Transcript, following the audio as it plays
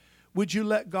Would you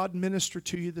let God minister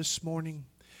to you this morning?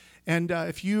 And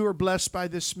if you are blessed by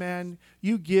this man,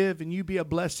 you give and you be a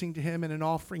blessing to him, and an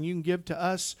offering you can give to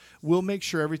us. We'll make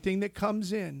sure everything that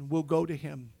comes in will go to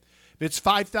him. If it's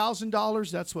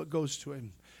 $5,000, that's what goes to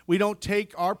him. We don't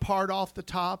take our part off the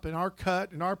top and our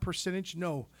cut and our percentage.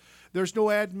 No, there's no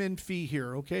admin fee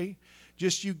here, okay?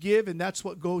 Just you give, and that's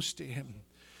what goes to him.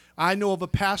 I know of a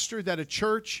pastor that a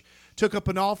church took up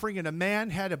an offering, and a man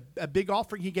had a big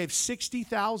offering. He gave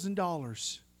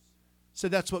 $60,000. So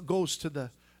that's what goes to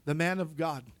the man of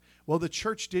God. Well, the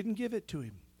church didn't give it to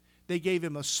him. They gave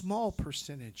him a small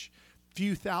percentage,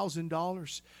 few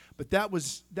 $1,000s. But that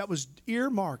was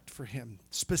earmarked for him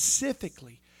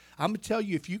specifically. I'm going to tell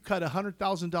you, if you cut a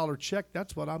 $100,000 check,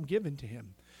 that's what I'm giving to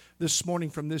him this morning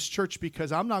from this church,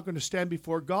 because I'm not going to stand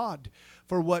before God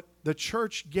for what the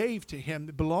church gave to him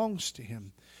that belongs to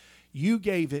him. You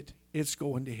gave it, it's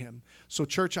going to him. So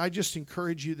church, I just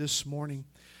encourage you this morning,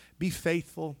 be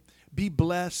faithful, be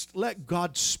blessed. Let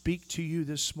God speak to you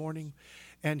this morning,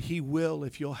 and he will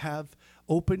if you'll have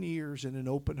open ears and an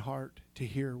open heart to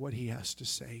hear what he has to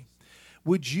say.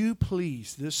 Would you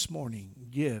please this morning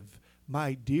give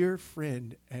my dear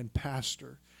friend and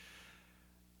pastor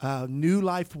a New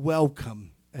Life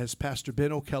welcome as Pastor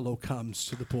Ben Okello comes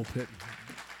to the pulpit.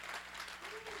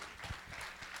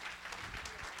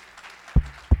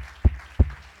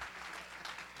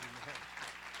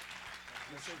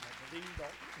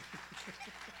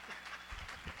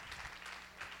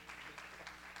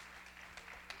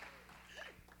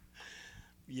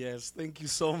 Yes, thank you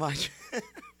so much.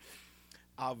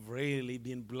 I've really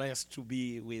been blessed to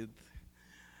be with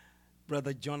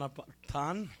Brother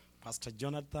Jonathan, Pastor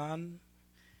Jonathan,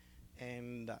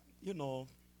 and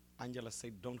Angela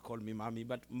said, don't call me Mommy,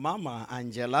 but Mama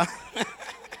Angela.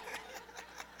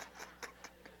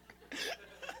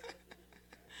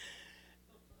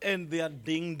 And their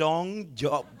ding-dong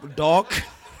dog.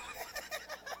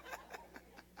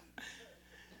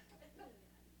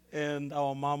 And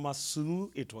our Mama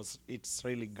Sue, it's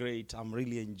really great. I'm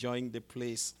really enjoying the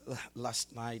place.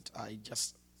 Last night, I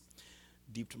just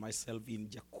dipped myself in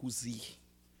jacuzzi.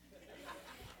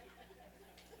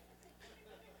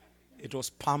 It was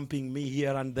pumping me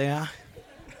here and there.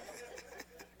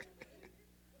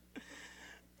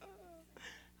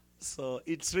 So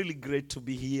it's really great to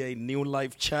be here in New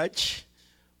Life Church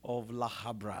of La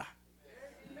Habra.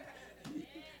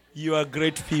 You are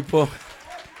great people.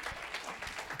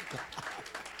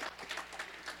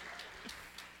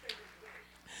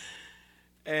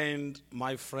 And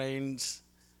my friends,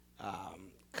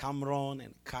 Cameron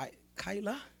and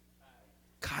Kyla,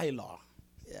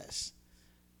 yes,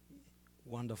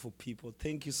 wonderful people.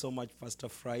 Thank you so much, Pastor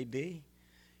Friday.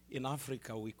 In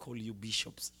Africa, we call you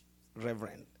bishops,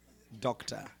 reverend,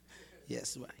 doctor.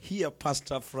 Yes, here,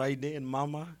 Pastor Friday and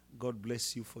Mama, God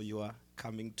bless you for your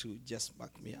coming to just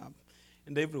back me up,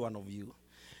 and every one of you.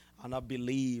 And I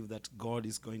believe that God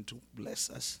is going to bless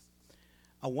us.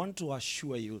 I want to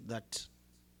assure you that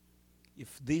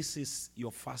if this is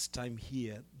your first time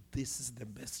here, this is the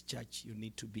best church you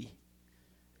need to be.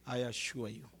 I assure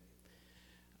you.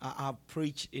 I've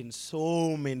preached in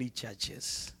so many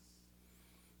churches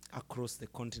across the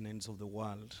continents of the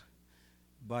world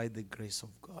by the grace of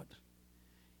God.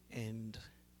 And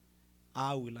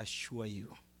I will assure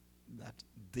you that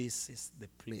this is the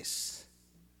place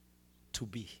to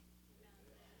be.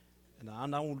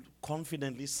 And I will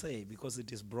confidently say, because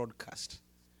it is broadcast,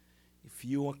 if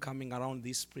you are coming around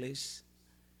this place,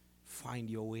 find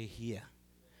your way here.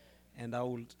 And I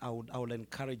would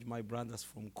encourage my brothers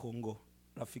from Congo,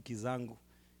 rafiki zangu,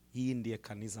 hii ndiye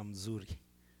kanisa mzuri.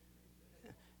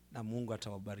 Na Mungu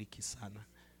atawabariki sana.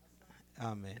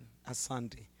 Amen.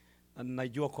 Asante. Na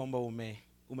najua kwamba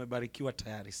umebarikiwa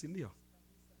tayari, si ndio?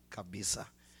 Kabisa.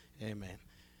 Amen.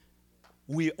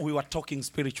 We were talking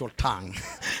spiritual tongue.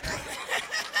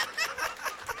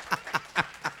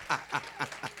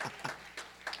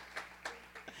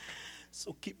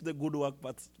 So keep the good work,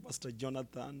 Pastor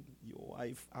Jonathan, your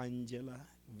wife Angela,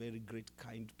 very great,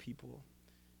 kind people.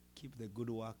 Keep the good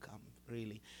work.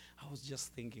 I was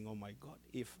just thinking, oh my God,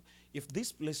 if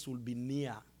this place will be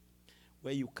near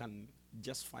where you can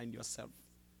just find yourself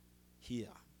here,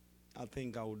 I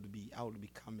think I would be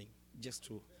coming just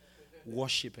to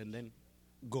worship and then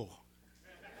go.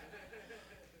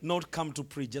 Not come to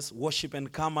preach, just worship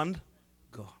and come and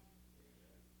go.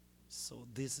 So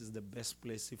this is the best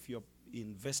place. If you're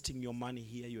investing your money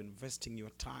here, you're investing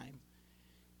your time,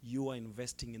 you are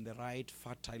investing in the right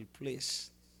fertile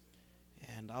place.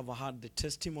 And I've heard the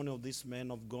testimony of this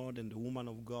man of God and the woman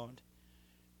of God.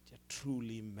 They're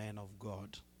truly men of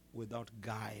God, without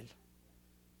guile,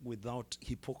 without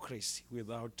hypocrisy,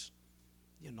 without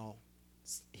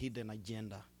hidden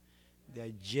agenda. The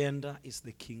agenda is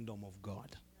the kingdom of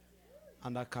God.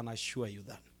 And I can assure you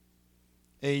that.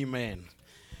 Amen.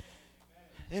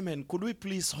 Amen. Could we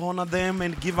please honor them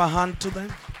and give a hand to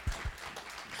them?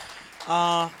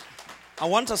 I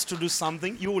want us to do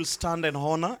something. You will stand and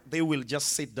honor. They will just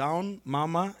sit down,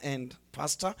 Mama and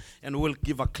Pastor, and we'll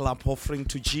give a clap offering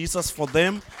to Jesus for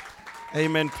them.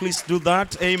 Amen. Please do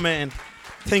that. Amen.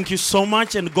 Thank you so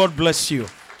much, and God bless you.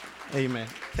 Amen.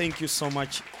 Thank you so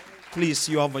much. Please,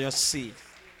 you have your seat.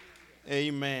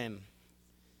 Amen.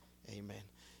 Amen.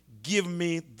 Give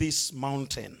me this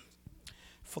mountain.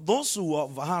 For those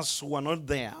of us who are not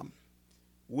there,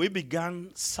 we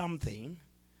began something.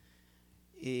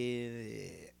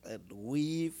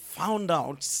 We found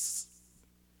out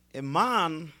a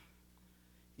man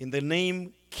in the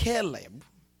name Caleb,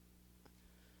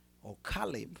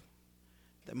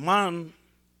 the man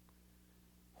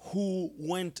who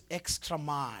went extra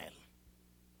mile.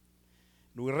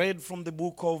 We read from the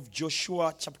book of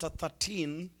Joshua chapter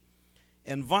 13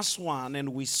 and verse 1,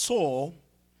 and we saw,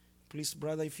 please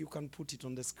brother, if you can put it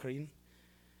on the screen,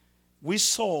 we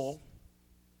saw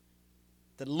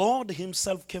the Lord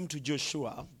himself came to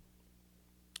Joshua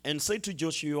and said to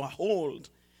Joshua, you are old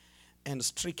and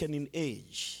stricken in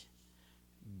age,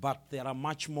 but there are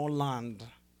much more land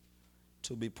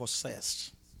to be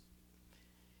possessed.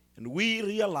 And we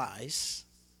realize,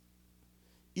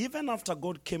 even after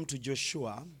God came to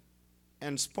Joshua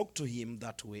and spoke to him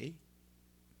that way,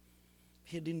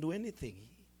 he didn't do anything.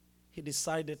 He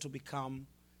decided to become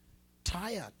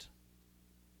tired.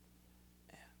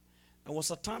 There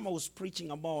was a time I was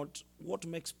preaching about what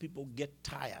makes people get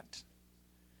tired.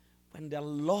 When there are a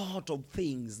lot of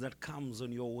things that comes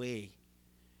on your way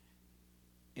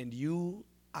and you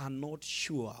are not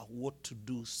sure what to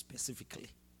do specifically.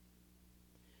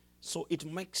 So it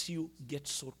makes you get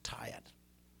so tired.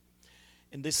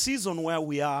 In the season where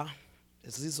we are,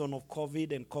 the season of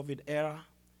COVID and COVID era,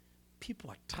 people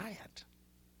are tired.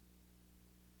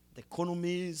 The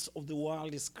economies of the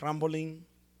world is crumbling.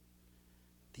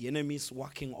 The enemy is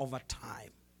working overtime.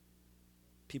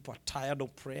 People are tired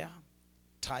of prayer,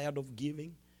 tired of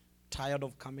giving, tired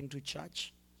of coming to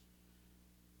church.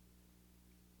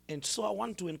 And so I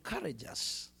want to encourage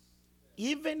us,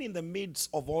 even in the midst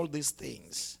of all these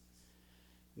things,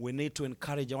 we need to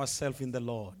encourage ourselves in the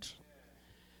Lord.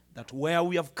 That where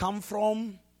we have come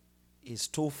from is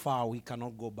too far, we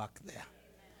cannot go back there.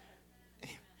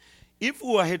 If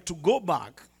we had to go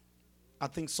back, I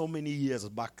think so many years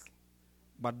back,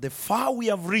 but the far we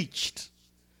have reached,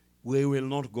 we will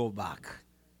not go back.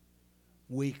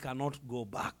 We cannot go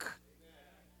back.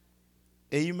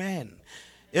 Amen.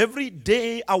 Every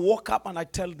day I wake up and I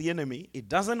tell the enemy, it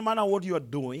doesn't matter what you are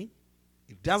doing.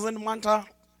 It doesn't matter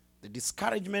the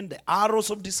discouragement, the arrows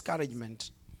of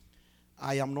discouragement.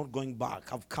 I am not going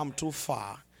back. I've come too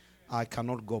far. I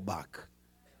cannot go back.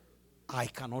 I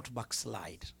cannot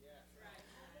backslide.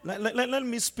 Let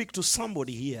me speak to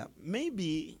somebody here.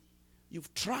 Maybe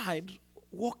you've tried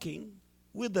walking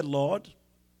with the Lord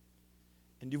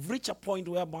and you've reached a point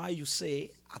whereby you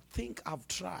say, I think I've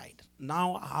tried.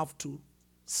 Now I have to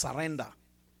surrender.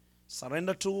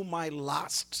 Surrender to my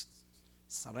lust.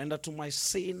 Surrender to my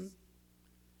sin.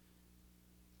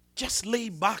 Just lay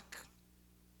back.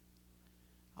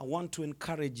 I want to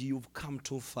encourage you, you've come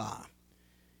too far.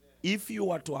 If you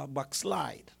are to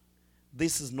backslide,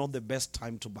 this is not the best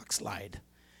time to backslide.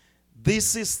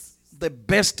 This is the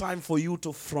best time for you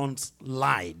to front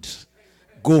slide.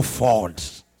 Go forward.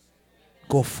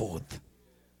 Go forth.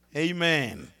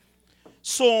 Amen.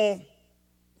 So,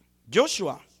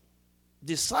 Joshua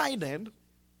decided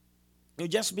to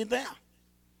just be there.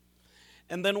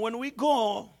 And then when we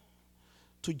go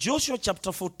to Joshua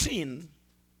chapter 14,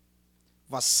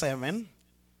 verse 7,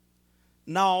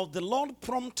 now the Lord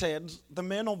prompted the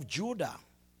men of Judah.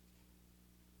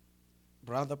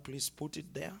 Brother, please put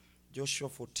it there. Joshua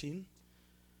 14,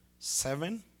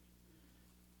 7.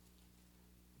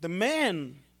 The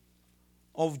men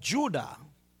of Judah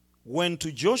went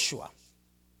to Joshua.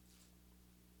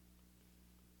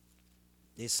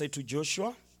 They said to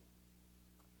Joshua,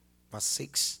 verse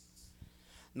 6.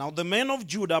 Now the men of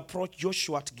Judah approached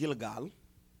Joshua at Gilgal.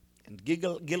 And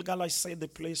Gilgal, I say, the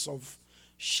place of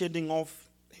shedding off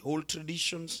the old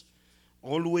traditions,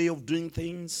 old way of doing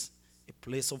things, a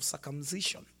place of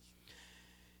circumcision.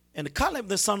 And Caleb,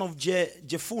 the son of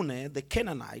Jephunneh, the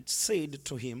Canaanite, said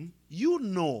to him, you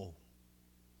know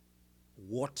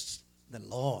what the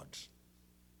Lord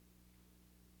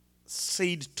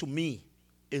said to me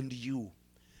and you.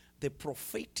 The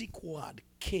prophetic word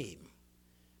came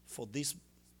for these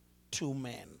two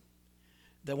men.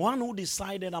 The one who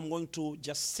decided I'm going to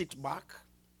just sit back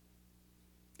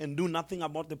and do nothing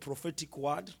about the prophetic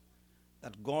word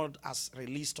that God has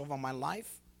released over my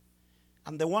life.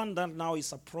 And the one that now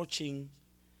is approaching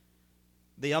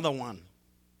the other one.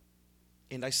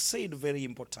 And I said very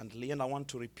importantly, and I want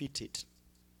to repeat it.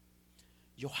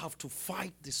 You have to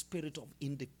fight the spirit of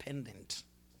independence.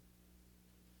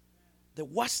 The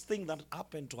worst thing that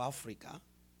happened to Africa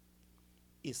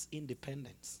is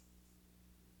independence.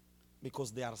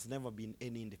 Because there has never been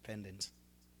any independence.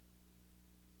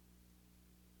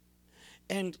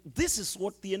 And this is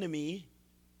what the enemy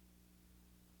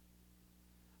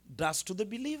does to the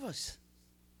believers.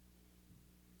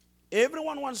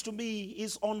 Everyone wants to be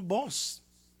his own boss,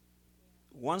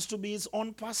 wants to be his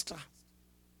own pastor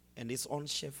and his own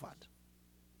shepherd.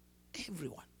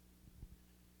 Everyone.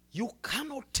 You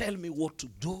cannot tell me what to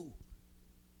do.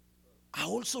 I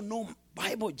also know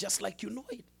Bible just like you know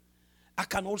it. I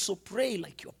can also pray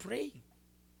like you're praying.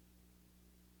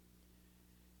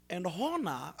 And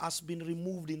honor has been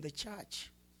removed in the church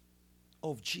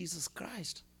of Jesus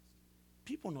Christ.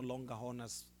 People no longer honor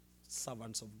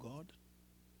servants of God.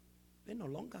 They no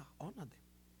longer honor them.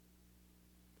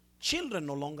 Children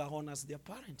no longer honor their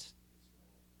parents.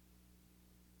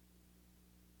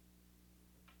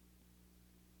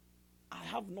 I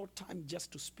have no time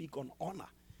just to speak on honor.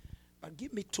 But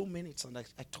give me 2 minutes and I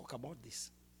talk about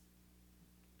this.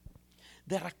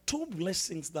 There are 2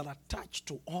 blessings that are attached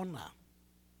to honor.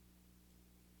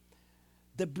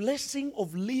 The blessing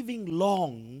of living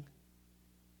long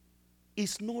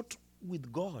is not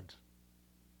with God.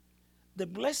 The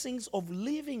blessings of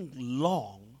living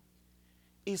long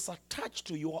is attached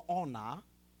to your honor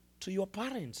to your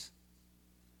parents.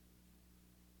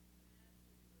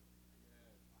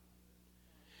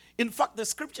 In fact, the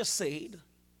scripture said,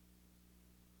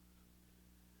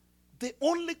 the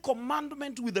only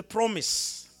commandment with a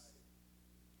promise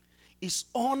is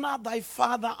honor thy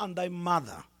father and thy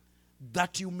mother,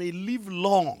 that you may live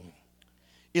long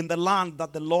in the land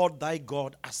that the Lord thy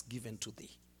God has given to thee.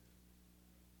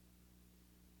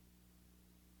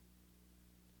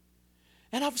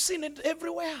 And I've seen it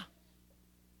everywhere.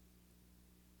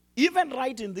 Even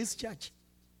right in this church.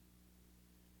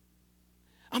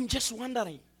 I'm just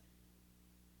wondering.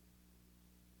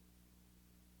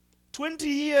 20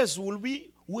 years will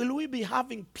we be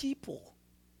having people?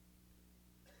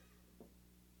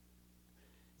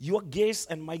 Your gaze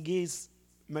and my gaze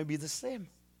may be the same.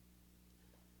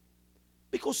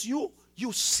 Because you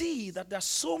see that there are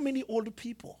so many old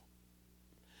people.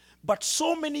 But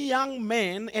so many young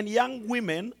men and young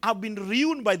women have been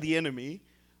ruined by the enemy.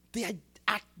 They are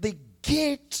at the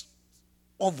gate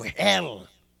of hell.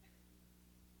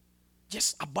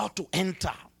 Just about to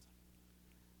enter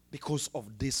because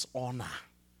of dishonor.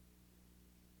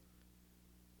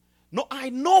 No, I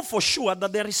know for sure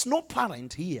that there is no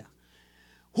parent here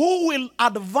who will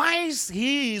advise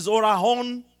his or her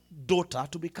own daughter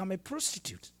to become a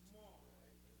prostitute.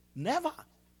 Never.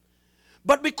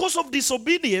 But because of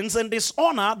disobedience and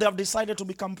dishonor, they have decided to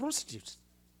become prostitutes.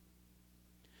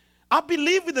 I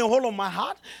believe with the whole of my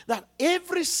heart that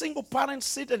every single parent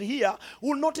seated here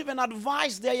will not even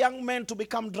advise their young men to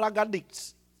become drug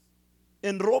addicts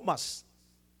and robbers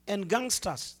and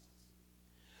gangsters.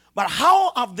 But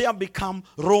how have they become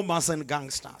robbers and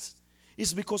gangsters?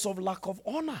 It's because of lack of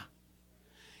honor.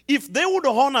 If they would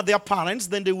honor their parents,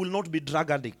 then they will not be drug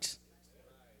addicts.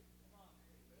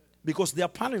 Because their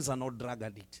parents are not drug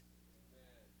addicts.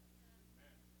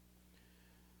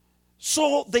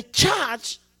 So the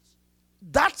church,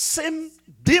 that same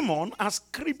demon has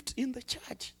crept in the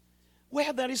church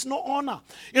where there is no honor.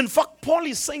 In fact, Paul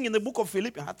is saying in the book of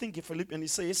Philippians, I think in Philippians he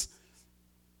says,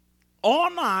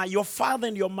 honor your father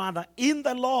and your mother in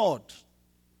the Lord.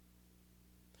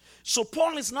 So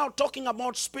Paul is now talking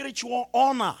about spiritual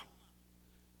honor.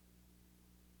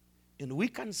 And we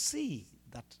can see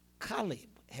that Caleb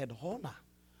had honor.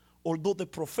 Although the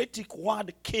prophetic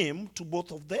word came to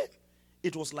both of them,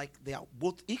 it was like they are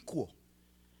both equal.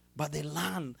 But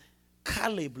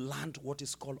Caleb learned what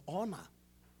is called honor.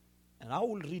 And I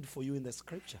will read for you in the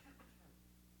scripture.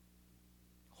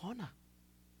 Honor.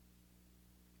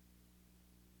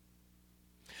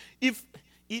 If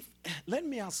let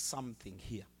me ask something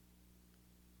here.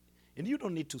 And you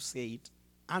don't need to say it.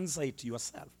 Answer it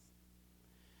yourself.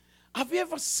 Have you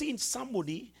ever seen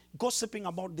somebody gossiping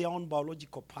about their own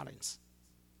biological parents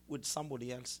with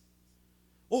somebody else?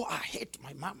 Oh, I hate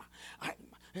my mama.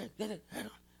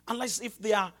 Unless if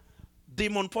they are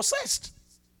demon possessed.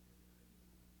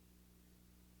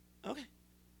 Okay.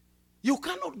 You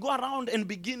cannot go around and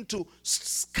begin to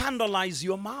scandalize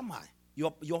your mama,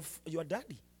 your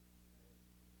daddy.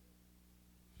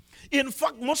 In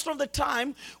fact, most of the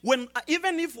time, when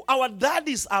even if our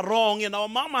daddies are wrong and our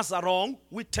mamas are wrong,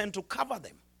 we tend to cover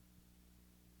them.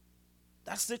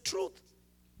 That's the truth.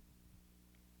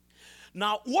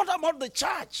 Now, what about the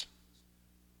church?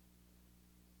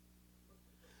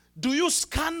 Do you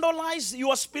scandalize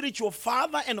your spiritual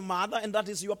father and mother, and that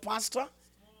is your pastor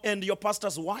and your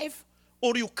pastor's wife,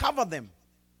 or you cover them?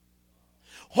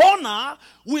 Honor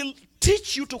will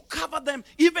teach you to cover them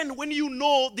even when you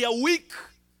know they are weak.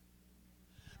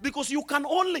 Because you can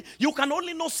only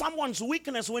know someone's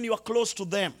weakness when you are close to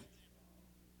them.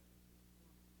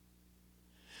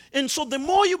 And so the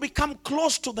more you become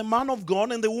close to the man of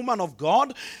God and the woman of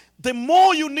God, the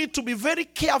more you need to be very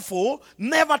careful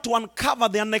never to uncover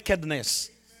their nakedness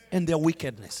and their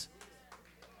wickedness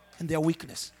and their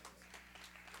weakness.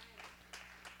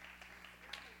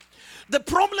 The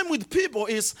problem with people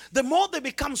is the more they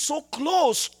become so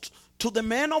close to the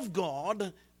man of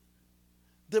God,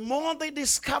 the more they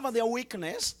discover their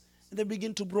weakness and they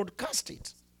begin to broadcast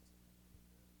it.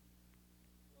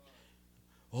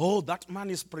 Oh, that man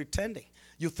is pretending.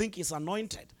 You think he's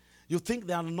anointed. You think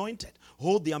they are anointed.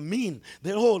 Oh, they are mean.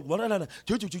 They all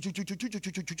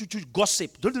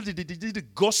gossip.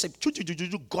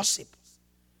 Gossip.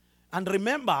 And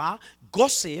remember,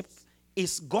 gossip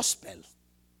is gospel.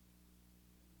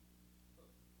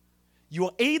 You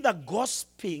are either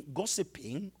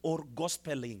gossiping or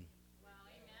gospeling.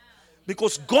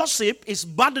 Because gossip is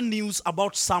bad news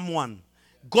about someone.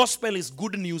 Gospel is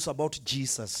good news about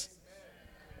Jesus.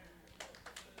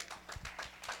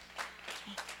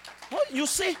 Well, you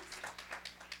see,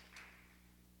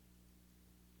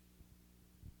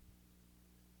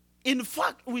 in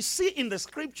fact, we see in the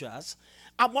scriptures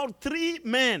about 3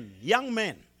 men, young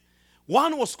men.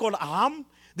 One was called Ham,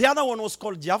 the other one was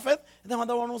called Japheth, and the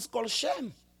other one was called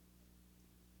Shem.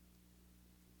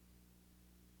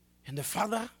 And the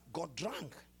father got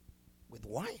drunk with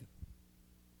wine.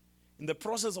 In the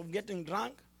process of getting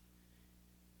drunk,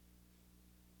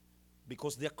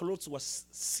 because their clothes were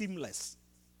seamless,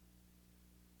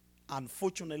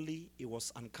 unfortunately, it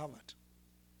was uncovered.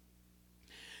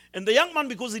 And the young man,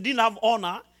 because he didn't have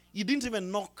honor, he didn't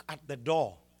even knock at the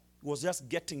door. He was just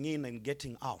getting in and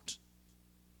getting out.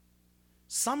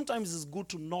 Sometimes it's good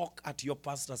to knock at your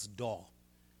pastor's door,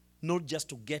 not just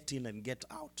to get in and get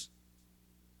out.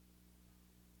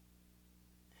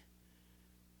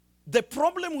 The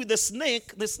problem with the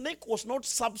snake was not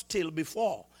subtle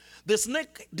before. The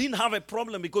snake didn't have a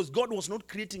problem because God was not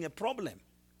creating a problem.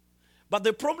 But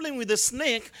the problem with the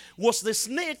snake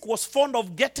was fond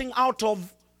of getting out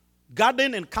of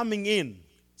garden and coming in.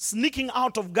 Sneaking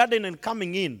out of garden and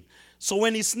coming in. So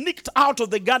when he sneaked out of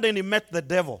the garden, he met the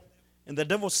devil. And the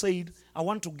devil said, I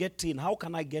want to get in. How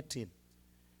can I get in?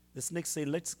 The snake said,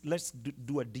 let's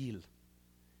do a deal.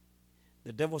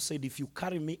 The devil said, if you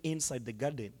carry me inside the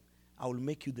garden, I will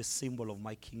make you the symbol of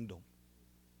my kingdom.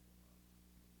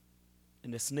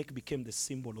 And the snake became the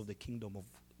symbol of the kingdom of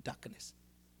darkness.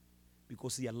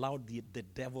 Because he allowed the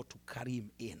devil to carry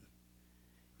him in.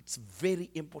 It's very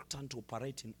important to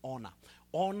operate in honor.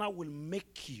 Honor will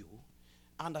make you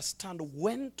understand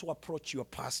when to approach your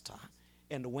pastor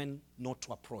and when not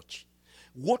to approach.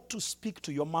 What to speak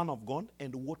to your man of God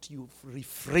and what you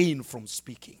refrain from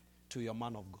speaking to your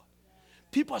man of God.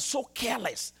 People are so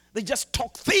careless. They just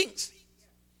talk things.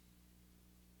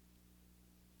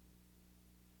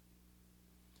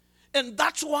 And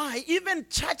that's why even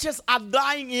churches are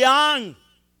dying young.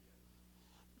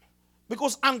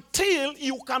 Because until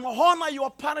you can honor your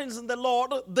parents in the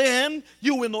Lord, then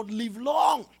you will not live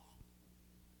long.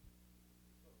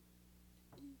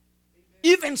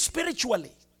 Even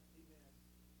spiritually.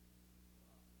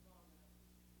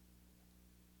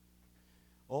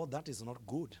 Oh, that is not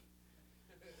good.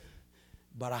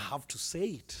 But I have to say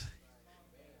it.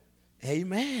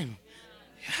 Amen.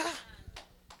 Yeah.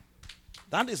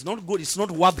 That is not good. It's not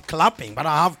worth clapping, but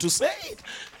I have to say it.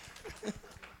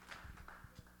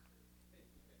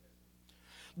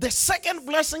 The second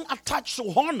blessing attached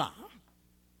to honor,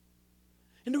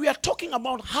 and we are talking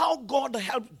about how God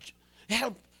helped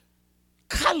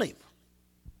Caleb.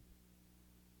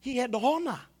 He had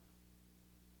honor.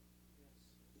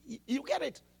 You get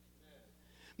it?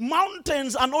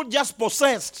 Mountains are not just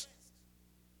possessed.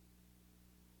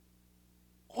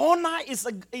 Honor is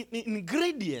an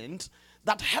ingredient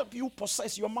that help you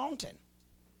possess your mountain.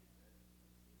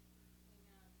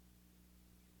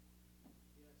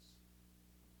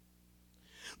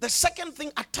 The second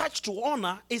thing attached to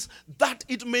honor is that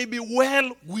it may be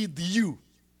well with you.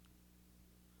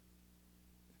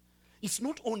 It's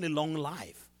not only long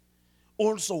life,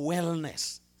 also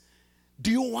wellness. Do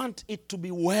you want it to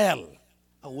be well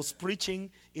I was preaching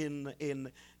in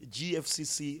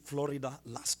GFCC, Florida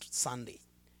last Sunday.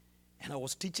 And I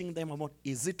was teaching them about,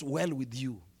 is it well with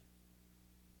you?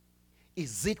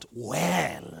 Is it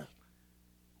well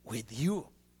with you?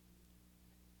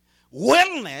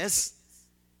 Wellness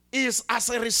is as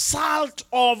a result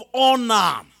of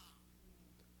honor.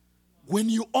 When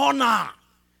you honor,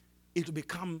 it will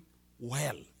become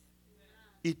well.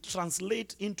 It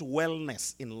translates into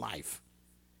wellness in life.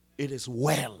 It is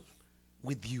well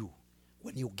with you.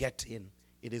 When you get in,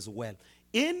 it is well.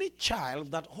 Any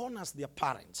child that honors their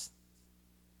parents,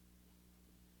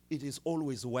 it is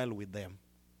always well with them.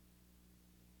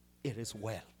 It is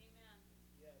well.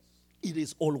 It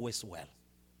is always well.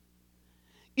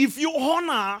 If you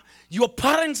honor your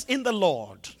parents in the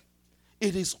Lord,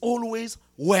 it is always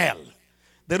well.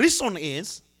 The reason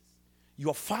is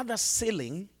your father's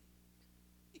ceiling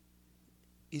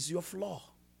is your floor.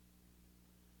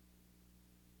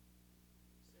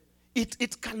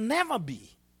 It can never be,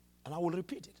 and I will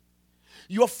repeat it.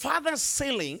 Your father's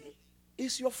ceiling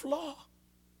is your floor.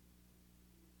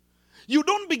 You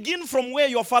don't begin from where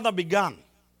your father began.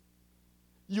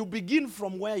 You begin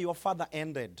from where your father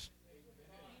ended.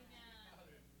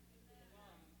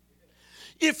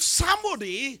 If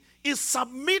somebody is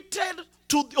submitted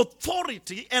to the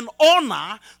authority and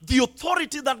honor the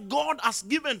authority that God has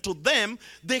given to them,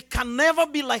 they can never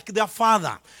be like their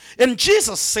father. And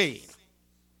Jesus said,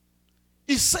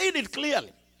 he said it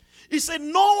clearly. He said,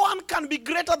 no one can be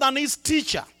greater than his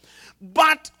teacher.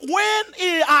 But when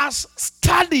he has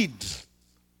studied,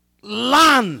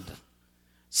 learned,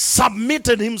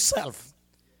 submitted himself,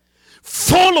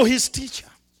 follow his teacher,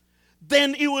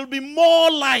 then he will be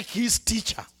more like his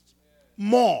teacher.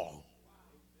 More.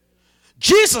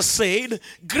 Jesus said,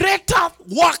 greater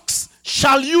works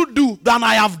shall you do than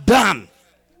I have done.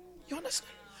 You understand?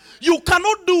 You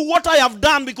cannot do what I have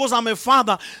done because I'm a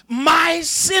father. My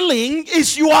ceiling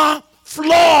is your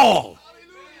floor.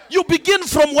 You begin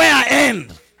from where I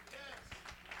end.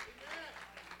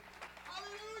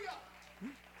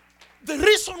 The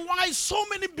reason why so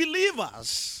many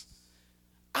believers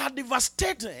are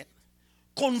devastated,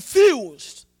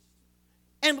 confused,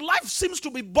 and life seems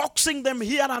to be boxing them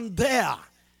here and there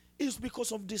is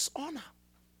because of dishonor.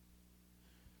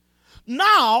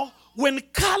 Now, when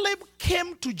Caleb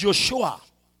came to Joshua,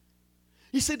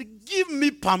 he said, give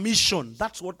me permission.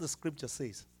 That's what the scripture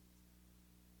says.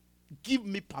 Give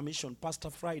me permission, Pastor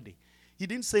Friday. He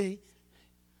didn't say,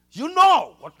 you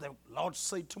know what the Lord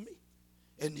said to me.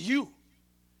 And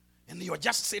you're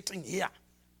just sitting here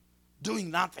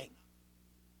doing nothing.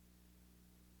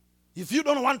 If you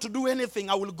don't want to do anything,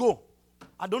 I will go.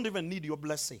 I don't even need your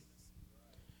blessing.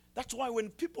 That's why when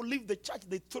people leave the church,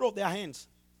 they throw their hands.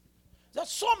 There's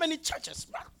so many churches.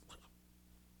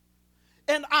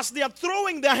 And as they are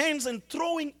throwing their hands and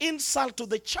throwing insult to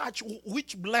the church,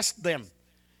 which blessed them,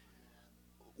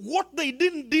 what they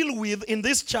didn't deal with in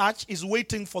this church is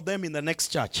waiting for them in the next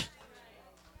church.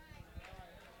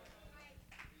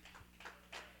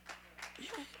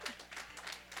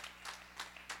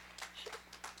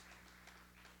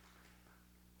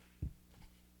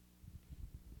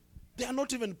 They are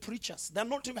not even preachers. They are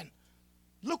not even.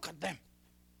 Look at them.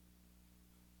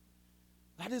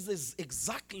 That is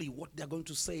exactly what they're going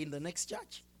to say in the next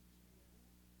church.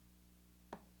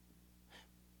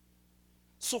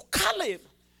 So Caleb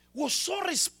was so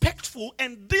respectful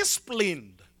and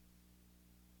disciplined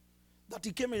that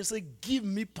he came and said, give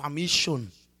me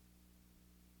permission.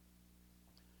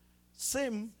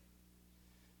 Same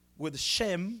with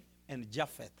Shem and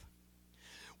Japheth.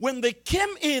 When they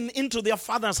came into their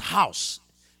father's house,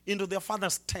 into their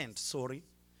father's tent,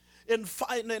 and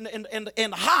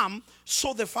Ham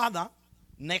saw the father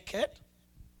naked,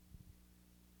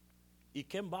 he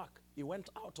came back. He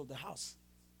went out of the house.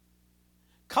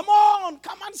 Come on,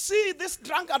 come and see this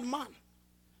drunkard man.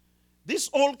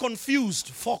 This old confused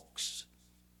fox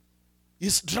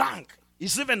is drunk.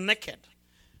 He's even naked.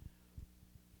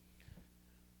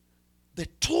 The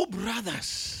two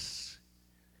brothers,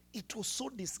 it was so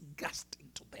disgusting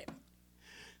to them.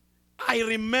 I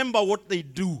remember what they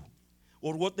do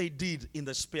or what they did in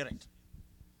the spirit.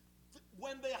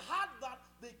 When they heard that,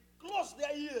 they closed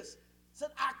their ears, said,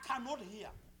 I cannot hear.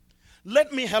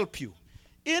 Let me help you.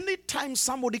 Anytime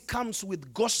somebody comes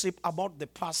with gossip about the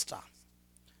pastor,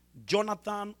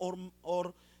 Jonathan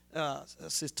or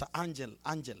Sister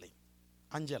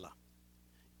Angela,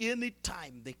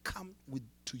 anytime they come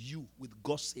to you with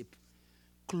gossip,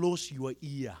 close your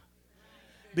ear.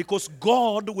 Because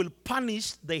God will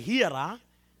punish the hearer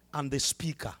and the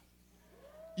speaker.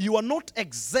 You are not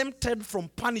exempted from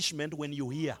punishment when you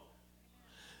hear.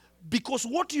 Because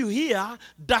what you hear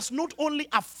does not only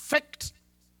affect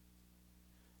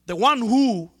the one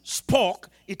who spoke,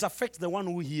 it affects the one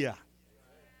who hears.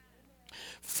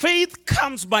 Faith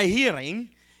comes by hearing,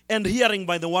 and hearing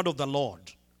by the word of the Lord.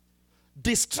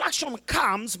 Distraction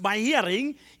comes by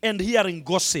hearing, and hearing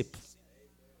gossip.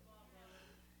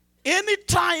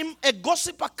 Anytime a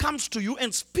gossiper comes to you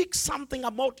and speaks something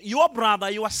about your brother,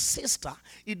 your sister,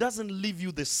 it doesn't leave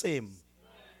you the same.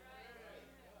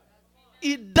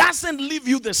 It doesn't leave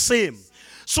you the same.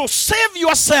 So save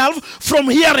yourself from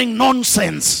hearing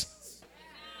nonsense.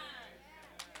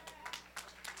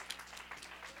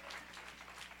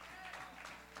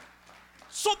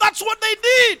 So that's what they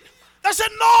did. They said,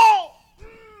 no,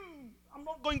 I'm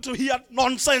not going to hear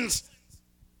nonsense.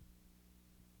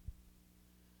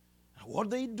 And what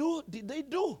did they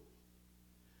do?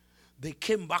 They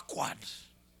came backward.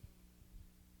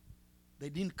 They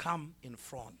didn't come in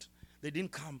front. They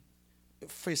didn't come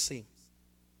facing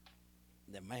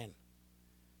the men.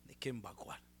 They came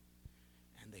backward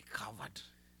and they covered.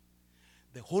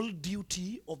 The whole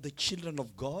duty of the children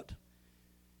of God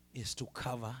is to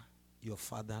cover your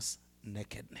father's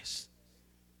nakedness.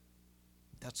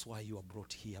 That's why you are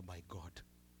brought here by God.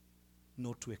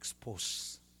 Not to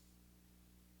expose.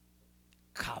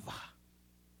 Cover.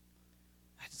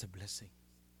 That's a blessing.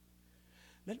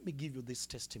 Let me give you this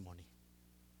testimony.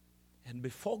 And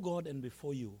before God and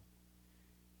before you,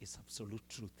 it's absolute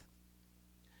truth.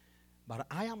 But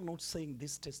I am not saying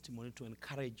this testimony to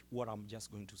encourage what I'm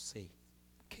just going to say.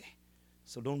 Okay?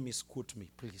 So don't misquote me,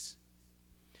 please.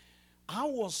 I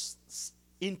was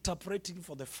interpreting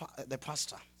for the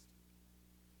pastor.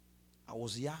 I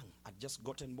was young. I'd just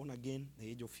gotten born again, the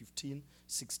age of 15,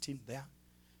 16 there.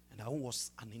 And I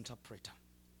was an interpreter.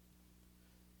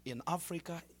 In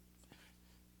Africa,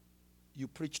 you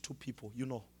preach to people, you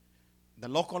know, the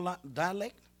local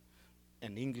dialect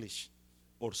and English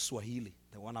or Swahili,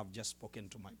 the one I've just spoken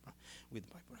to with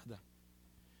my brother.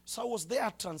 So I was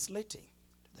there translating.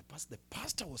 The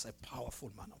pastor was a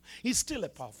powerful man. He's still a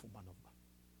powerful man of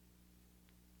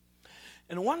God.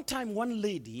 And one time, one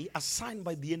lady assigned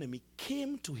by the enemy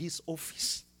came to his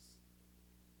office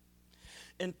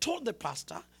and told the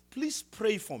pastor, please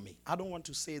pray for me. I don't want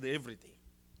to say everything.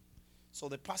 So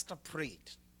the pastor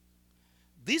prayed.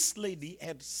 This lady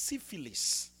had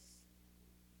syphilis.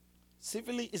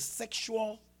 Syphilis is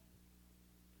sexual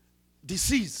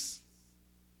disease.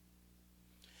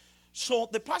 So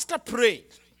the pastor prayed.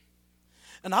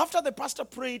 And after the pastor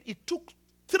prayed, it took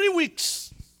 3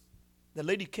 weeks. The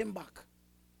lady came back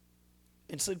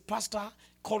and said, Pastor,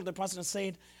 called the pastor and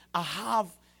said, I have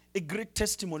a great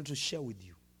testimony to share with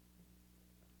you.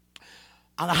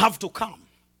 And I have to come.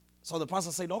 So the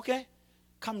pastor said, okay,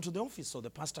 come to the office. So the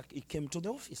pastor, he came to the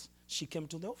office. She came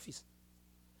to the office.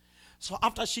 So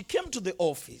after she came to the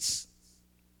office,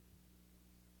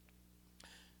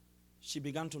 she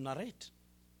began to narrate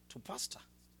to pastor.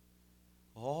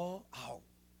 Oh, how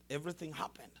everything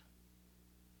happened.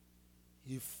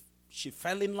 She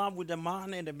fell in love with a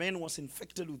man, and the man was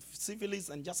infected with syphilis,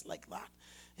 and just like that.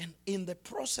 And in the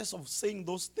process of saying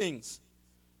those things,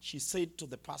 she said to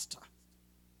the pastor,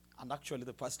 and actually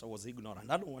the pastor was ignorant.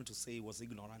 I don't want to say he was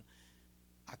ignorant.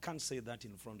 I can't say that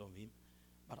in front of him,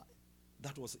 but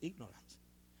that was ignorance.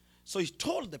 So he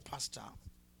told the pastor,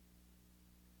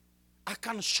 I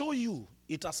can show you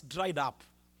it has dried up.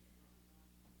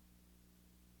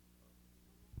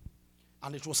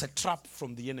 And it was a trap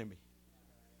from the enemy.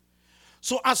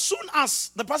 So as soon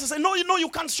as the pastor said, no, you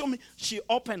can't show me, she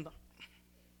opened.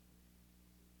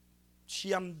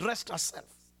 She undressed herself.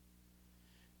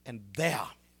 And there,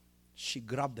 she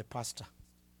grabbed the pastor.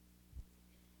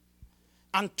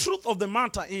 And truth of the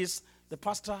matter is, the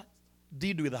pastor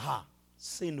did with her,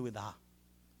 sinned with her.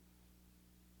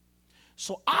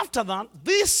 So after that,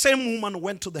 this same woman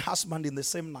went to the husband in the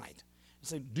same night. He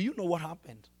said, do you know what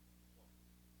happened?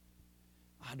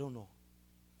 I don't know.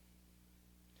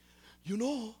 You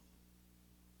know,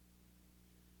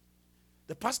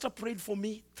 the pastor prayed for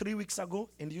me 3 weeks ago,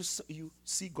 and you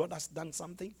see God has done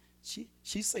something. She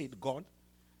said, God,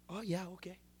 oh yeah,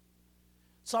 okay.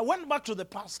 So I went back to the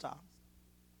pastor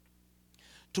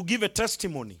to give a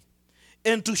testimony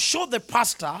and to show the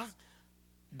pastor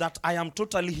that I am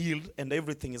totally healed and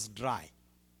everything is dry.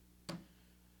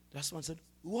 The husband said,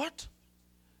 what?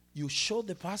 You showed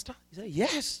the pastor? He said,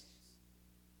 yes.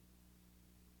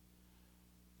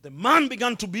 The man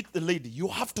began to beat the lady. You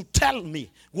have to tell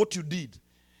me what you did.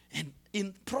 And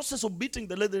in process of beating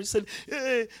the lady, he said,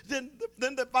 hey, then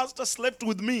the pastor slept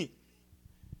with me.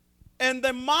 And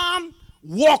the man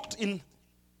walked in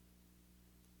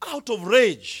out of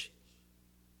rage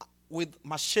with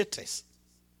machetes.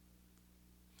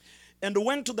 and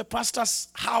went to the pastor's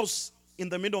house in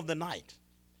the middle of the night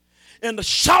and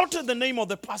shouted the name of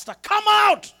the pastor, "Come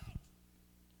out!"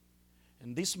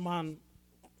 And this man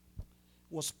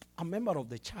was a member of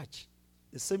the church,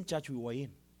 the same church we were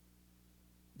in.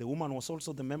 The woman was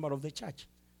also the member of the church.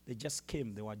 They just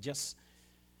came. They were just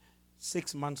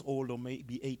 6 months old or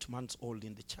maybe 8 months old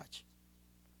in the church.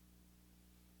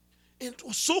 It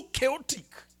was so chaotic.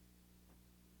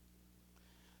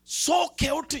 So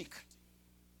chaotic.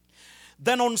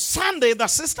 Then on Sunday, the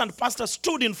assistant pastor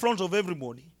stood in front of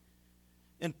everybody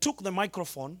and took the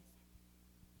microphone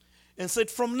and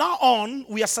said, "From now on,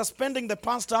 we are suspending the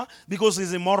pastor because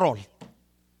he's immoral."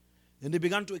 And he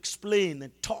began to explain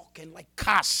and talk and like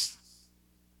curse.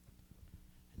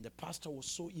 And the pastor was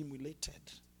so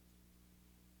humiliated.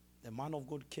 The man of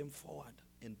God came forward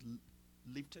and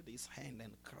lifted his hand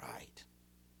and cried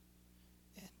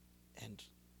and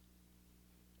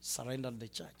surrendered the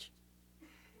church.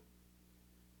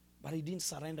 But he didn't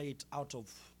surrender it out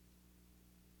of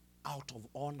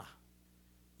honor.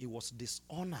 He was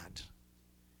dishonored.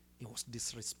 He was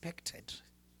disrespected.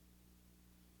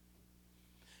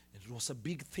 It was a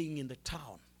big thing in the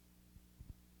town.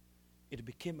 It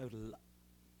became a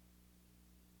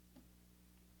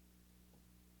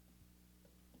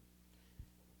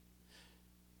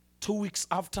 2 weeks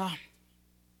after,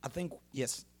 I think,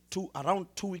 yes,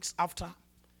 around 2 weeks after,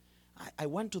 I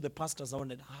went to the pastor's house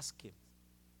and asked him,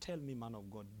 "Tell me, man of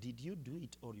God, did you do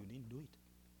it or you didn't do it?"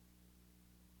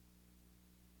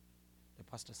 The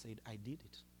pastor said, "I did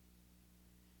it."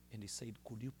 And he said,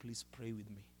 "Could you please pray with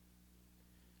me?"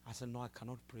 I said, "No, I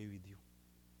cannot pray with you.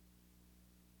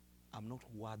 I'm not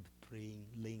worth praying,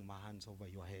 laying my hands over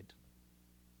your head.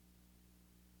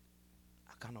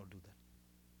 I cannot do that.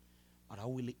 But I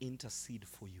will intercede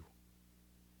for you."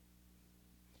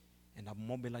 And I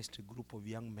mobilized a group of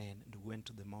young men and went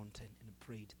to the mountain and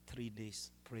prayed 3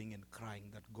 days, praying and crying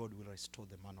that God will restore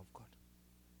the man of God.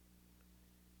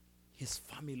 His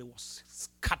family was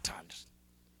scattered.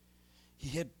 He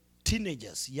had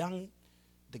teenagers,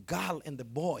 the girl and the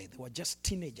boy, they were just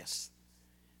teenagers.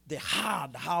 They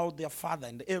heard how their father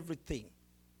and everything.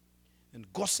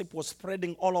 And gossip was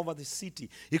spreading all over the city.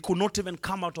 He could not even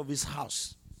come out of his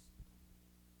house.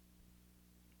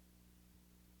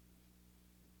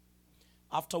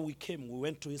 After we came, we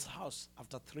went to his house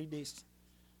after 3 days.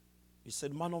 He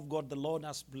said, "Man of God, the Lord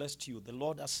has blessed you.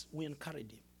 We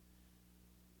encouraged him."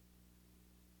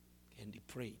 And he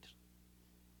prayed.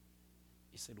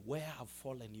 He said, "Where I've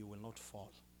fallen, you will not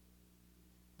fall.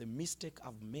 The mistake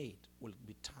I've made will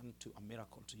be turned to a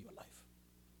miracle to your life."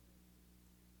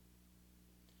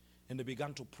 And he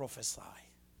began to prophesy.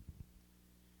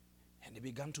 And he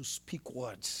began to speak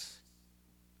words.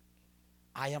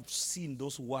 I have seen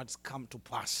those words come to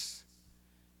pass.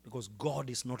 Because God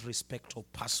is not respecter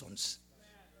of persons.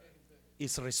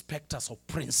 He's respecters of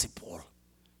principle.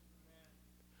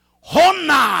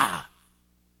 Honor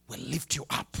will lift you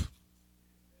up.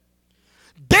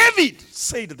 David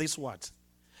said these words,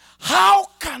 "How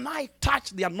can I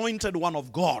touch the anointed one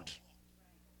of God?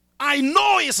 I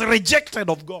know he's rejected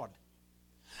of God.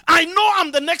 I know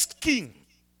I'm the next king.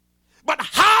 But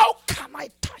how can I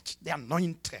touch the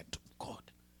anointed of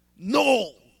God?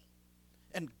 No."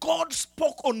 And God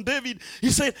spoke on David.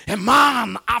 He said, "A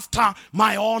man after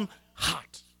my own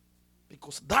heart."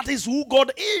 Because that is who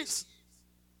God is.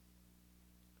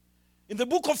 In the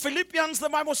book of Philippians, the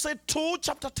Bible said 2,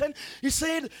 chapter 10, he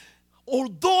said,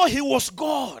 although he was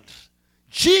God,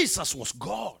 Jesus was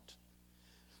God.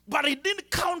 But he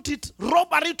didn't count it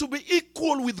robbery to be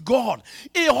equal with God.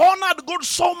 He honored God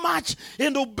so much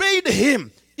and obeyed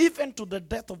him, even to the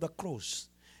death of the cross.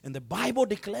 And the Bible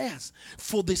declares,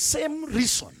 for the same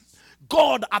reason,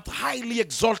 God hath highly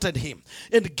exalted him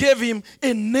and gave him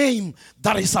a name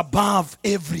that is above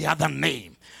every other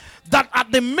name. That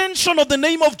at the mention of the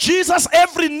name of Jesus,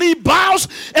 every knee bows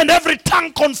and every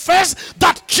tongue confess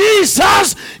that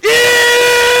Jesus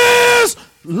is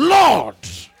Lord.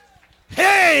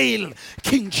 Hail,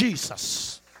 King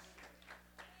Jesus.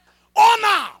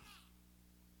 Honor.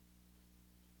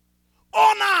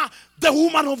 Honor the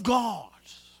woman of God.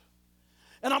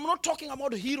 And I'm not talking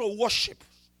about hero worship.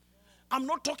 I'm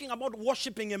not talking about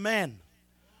worshiping a man.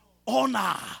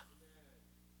 Honor.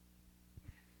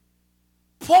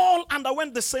 Paul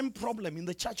underwent the same problem in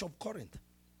the church of Corinth.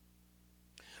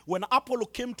 When Apollo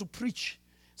came to preach,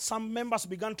 some members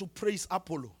began to praise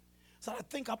Apollo. So I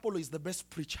think Apollo is the best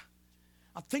preacher.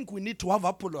 I think we need to have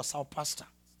Apollo as our pastor.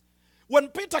 When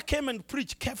Peter came and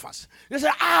preached Cephas, they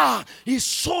said, he's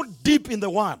so deep in the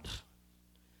word.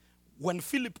 When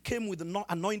Philip came with the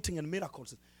anointing and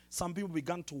miracles, some people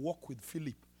began to walk with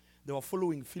Philip. They were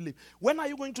following Philip. When are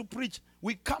you going to preach?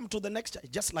 We come to the next church,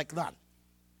 just like that.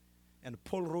 And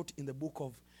Paul wrote in the book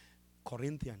of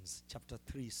Corinthians, chapter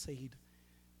 3, said,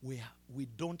 we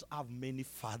don't have many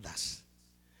fathers.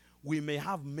 We may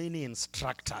have many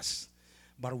instructors,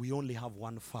 but we only have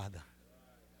one Father.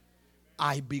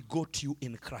 I begot you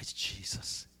in Christ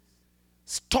Jesus.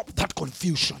 Stop that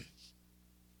confusion.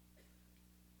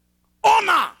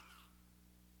 Honor.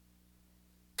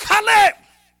 Caleb,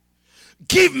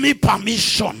 give me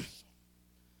permission,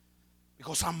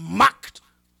 because I'm marked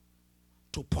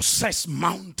to possess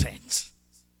mountains.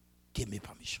 Give me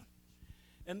permission.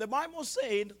 And the Bible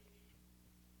said,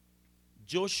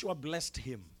 Joshua blessed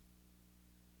him.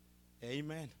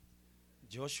 Amen.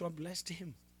 Joshua blessed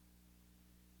him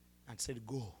and said,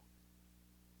 go.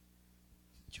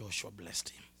 Joshua blessed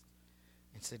him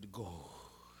and said, go.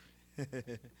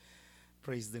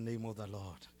 Praise the name of the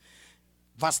Lord.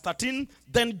 Verse 13,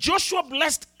 then Joshua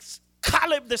blessed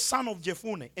Caleb the son of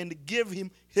Jephunneh and gave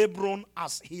him Hebron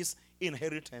as his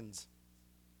inheritance.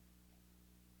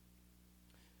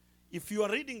 If you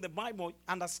are reading the Bible,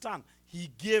 understand,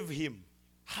 he gave him.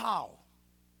 How?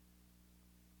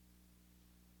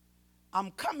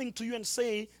 I'm coming to you and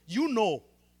say, you know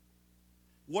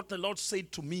what the Lord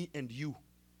said to me and you.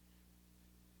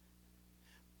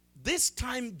 This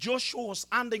time Joshua was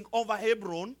handing over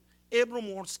Hebron.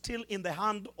 Hebron was still in the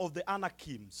hand of the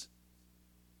Anakims.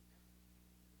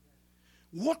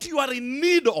 What you are in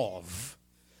need of,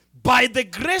 by the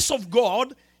grace of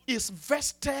God, is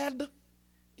vested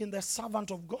in the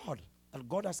servant of God that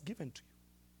God has given to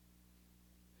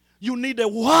you. You need a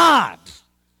word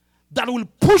that will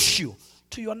push you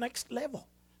to your next level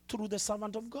through the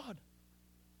servant of God.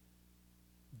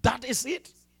 That is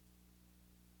it.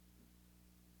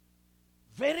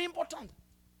 Very important.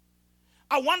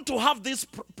 I want to have this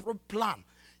plan.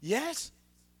 Yes,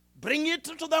 bring it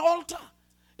to the altar.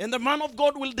 And the man of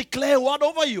God will declare a word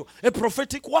over you. A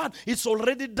prophetic word. It's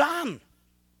already done.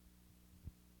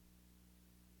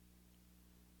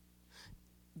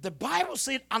 The Bible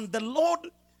said, and the Lord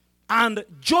and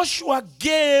Joshua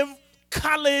gave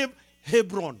Caleb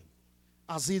Hebron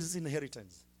as his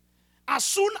inheritance. As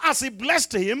soon as he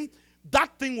blessed him,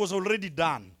 that thing was already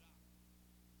done.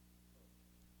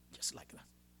 Just like that.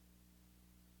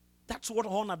 That's what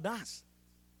honor does.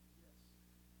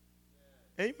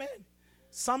 Amen.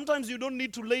 Sometimes you don't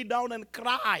need to lay down and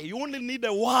cry. You only need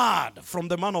a word from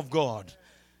the man of God.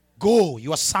 Go,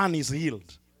 your son is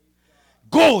healed.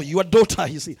 Go, your daughter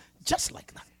is healed. Just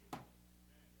like that.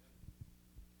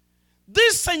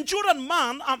 This centurion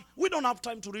man, we don't have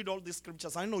time to read all these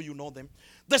scriptures. I know you know them.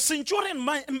 The centurion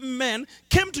man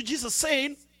came to Jesus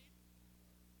saying,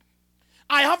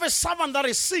 I have a servant that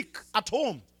is sick at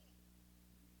home.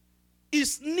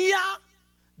 Is near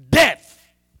death.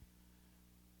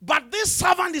 But this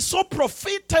servant is so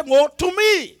profitable to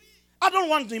me. I don't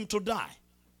want him to die.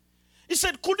 He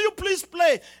said, could you please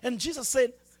play? And Jesus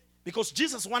said, because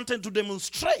Jesus wanted to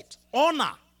demonstrate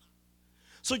honor.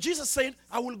 So Jesus said,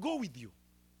 I will go with you.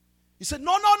 He said,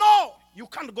 no. You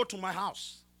can't go to my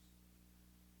house.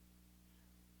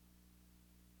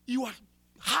 You are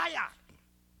higher,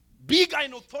 bigger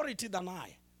in authority than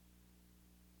I.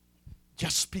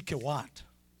 Just speak a word.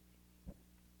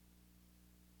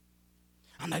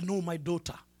 And I know my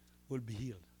daughter will be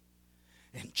healed.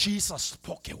 And Jesus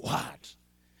spoke a word.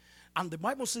 And the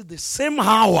Bible says the same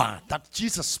hour that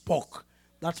Jesus spoke,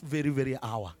 that very, very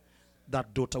hour,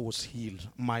 that daughter was healed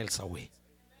miles away.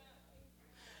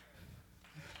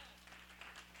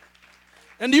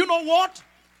 And you know what?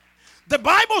 The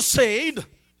Bible said,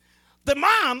 the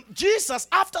man, Jesus,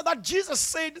 after that, Jesus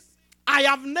said, I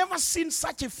have never seen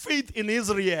such a faith in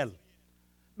Israel.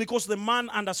 Because the man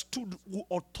understood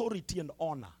authority and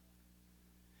honor.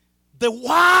 The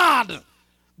word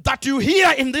that you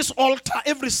hear in this altar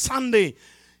every Sunday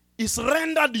is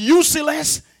rendered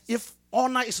useless if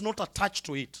honor is not attached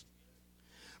to it.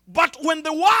 But when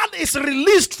the word is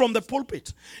released from the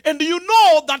pulpit, and you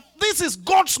know that this is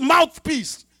God's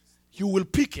mouthpiece, you will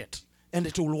pick it, and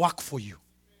it will work for you.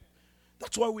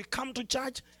 That's why we come to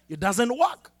church, it doesn't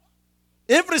work.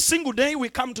 Every single day we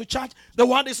come to church, the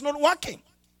word is not working.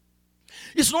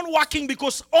 It's not working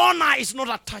because honor is not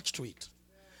attached to it.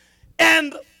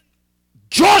 And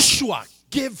Joshua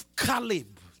gave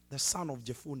Caleb, the son of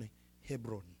Jephunneh,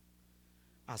 Hebron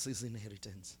as his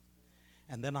inheritance.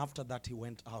 And then after that he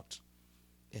went out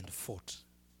and fought.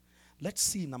 Let's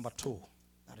see number 2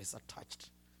 that is attached.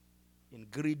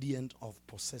 Ingredient of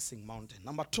possessing mountain.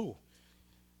 Number 2,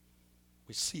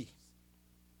 we see.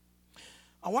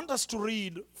 I want us to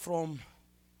read from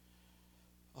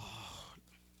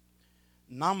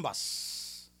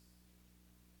Numbers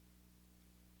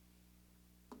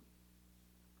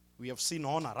We have seen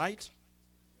honor, right?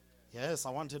 Yes, I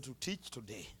wanted to teach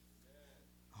today.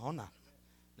 Honor.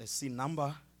 Let's see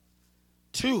number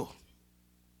 2.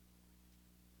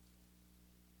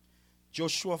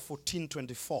 Joshua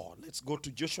 14:24. Let's go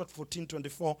to Joshua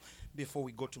 14:24 before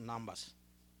we go to Numbers.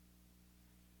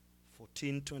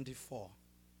 14:24.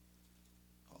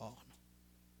 Oh,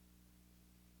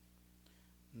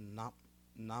 no.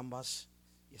 Numbers.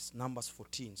 Yes, Numbers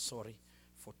 14. Sorry,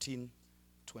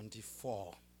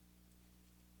 14:24.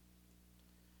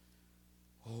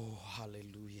 Oh,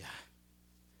 hallelujah.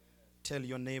 Tell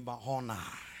your neighbor, honor.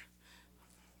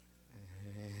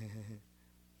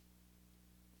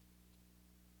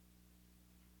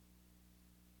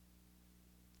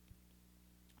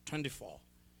 24.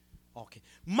 Okay.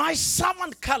 My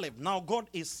servant Caleb. Now God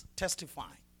is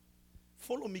testifying.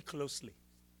 Follow me closely.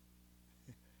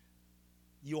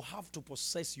 You have to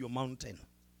possess your mountain.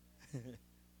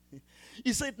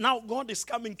 He said, now God is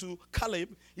coming to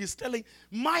Caleb. He's telling,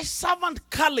 my servant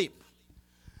Caleb,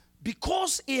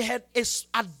 because he had a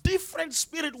different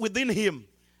spirit within him,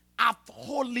 hath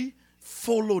wholly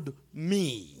followed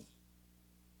me.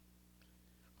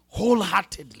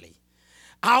 Wholeheartedly.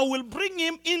 I will bring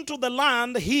him into the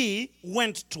land he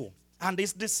went to, and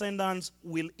his descendants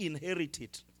will inherit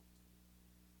it.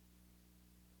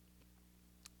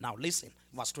 Now listen,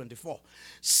 verse 24.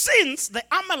 Since the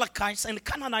Amalekites and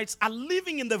Canaanites are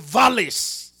living in the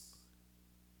valleys.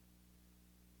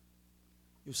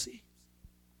 You see?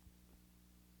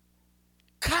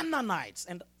 Canaanites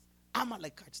and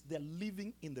Amalekites, they're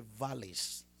living in the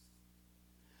valleys.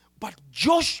 But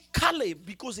Caleb,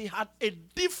 because he had a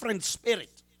different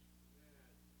spirit,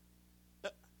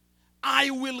 I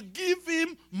will give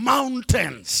him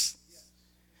mountains.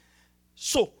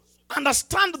 So,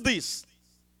 understand this.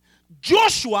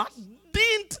 Joshua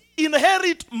didn't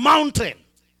inherit mountain.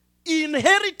 He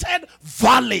inherited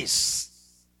valleys.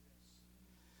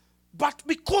 But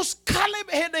because Caleb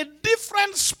had a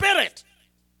different spirit,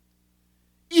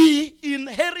 he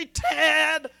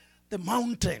inherited the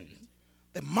mountain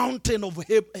of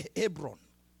Hebron.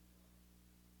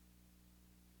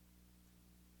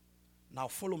 Now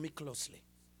follow me closely.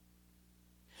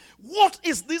 What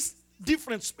is this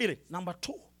different spirit? Number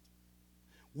 2.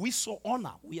 We saw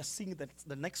honor. We are seeing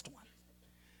the next one.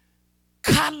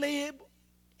 Caleb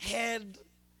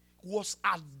was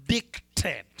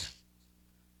addicted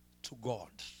to God.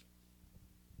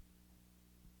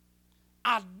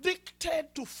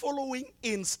 Addicted to following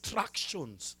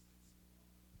instructions.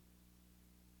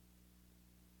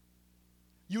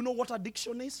 You know what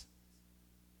addiction is?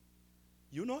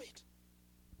 You know it.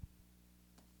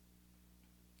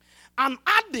 An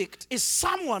addict is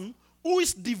someone who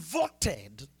is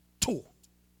devoted to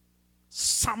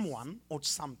someone or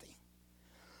something.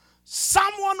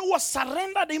 Someone who has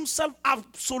surrendered himself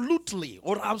absolutely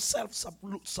or herself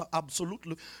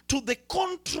absolutely to the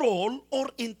control or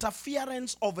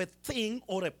interference of a thing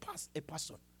or a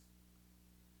person.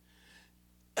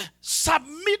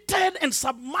 Submitted and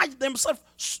submerged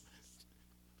themselves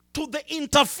to the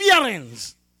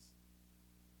interference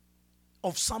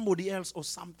of somebody else or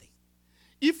something.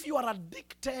 If you are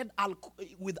addicted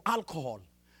with alcohol,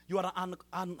 you are an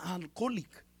alcoholic.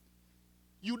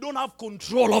 You don't have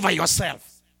control over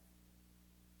yourself.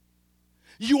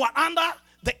 You are under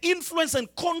the influence and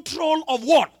control of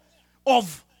what?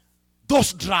 Of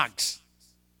those drugs.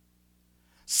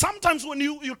 Sometimes when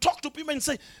you talk to people and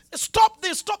say, stop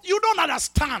this, stop, you don't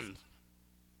understand.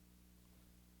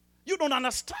 You don't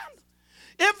understand.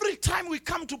 Every time we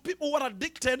come to people who are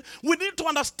addicted, we need to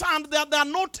understand that they are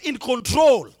not in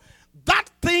control. That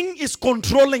thing is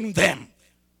controlling them.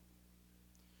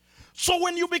 So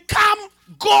when you become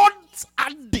God's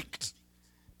addict,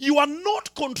 you are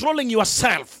not controlling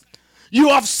yourself. You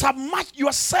have submerged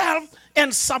yourself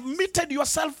and submitted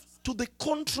yourself to the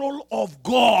control of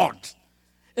God.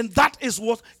 And that is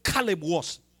what Caleb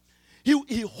was.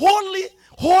 He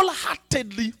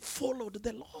wholeheartedly followed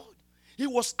the Lord. He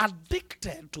was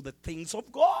addicted to the things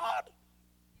of God.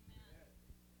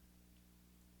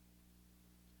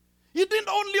 He didn't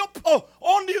only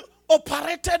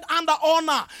operated under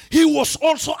honor. He was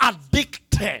also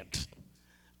addicted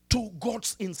to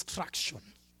God's instruction.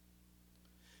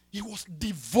 He was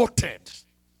devoted.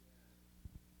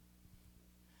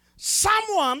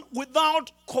 Someone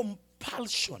without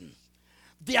compulsion.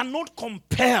 They are not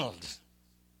compelled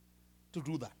to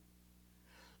do that.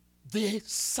 They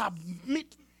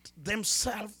submit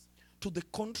themselves to the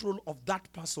control of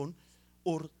that person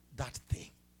or that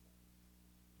thing.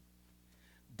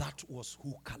 That was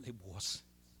who Caleb was.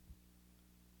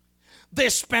 They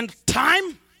spent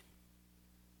time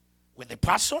with the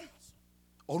person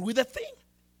or with the thing.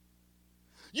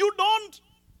 You don't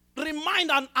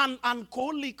remind an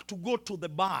alcoholic to go to the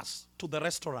bars, to the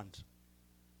restaurant.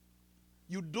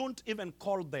 You don't even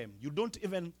call them. You don't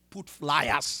even put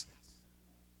flyers.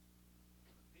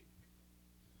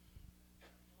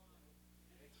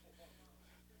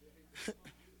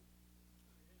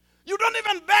 You don't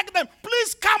even beg them,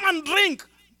 please come and drink.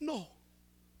 No.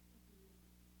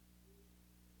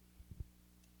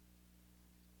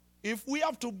 If we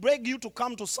have to beg you to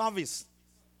come to service,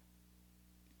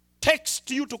 text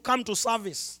you to come to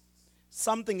service,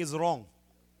 something is wrong.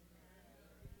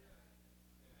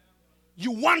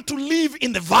 You want to live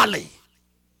in the valley.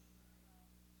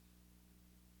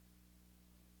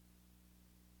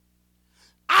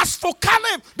 Ask for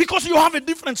Caleb because you have a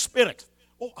different spirit.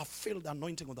 Oh, I feel the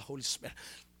anointing of the Holy Spirit.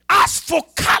 Ask for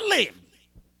Caleb.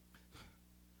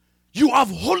 You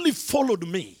have wholly followed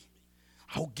me.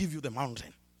 I'll give you the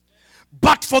mountain.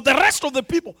 But for the rest of the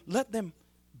people, let them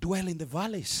dwell in the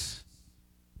valleys.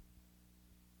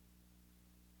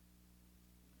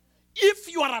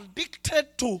 If you are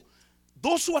addicted to,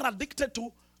 those who are addicted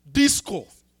to disco,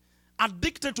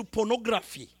 addicted to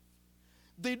pornography,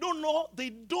 they don't know,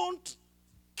 they don't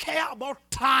care about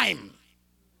time.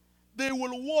 They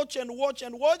will watch and watch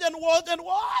and watch and watch and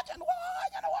watch and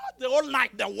watch and watch. The whole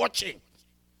night they're watching.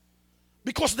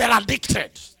 Because they're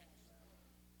addicted.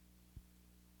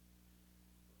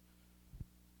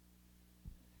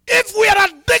 If we are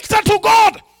addicted to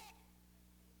God,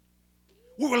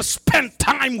 we will spend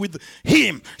time with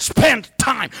Him. Spend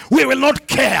time. We will not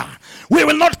care. We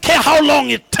will not care how long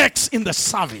it takes in the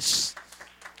service.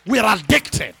 We are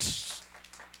addicted.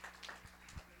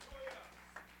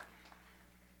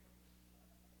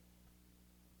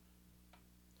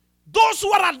 Those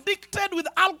who are addicted with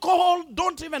alcohol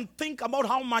don't even think about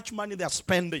how much money they are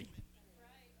spending.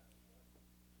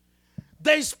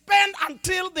 They spend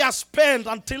until they are spent,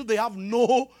 until they have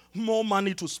no more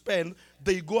money to spend.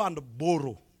 They go and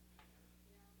borrow.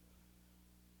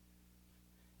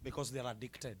 Because they are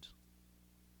addicted.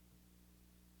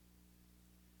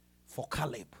 For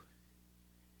Caleb,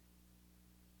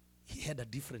 he had a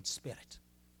different spirit.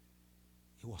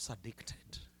 He was addicted.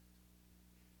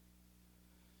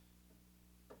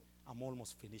 I'm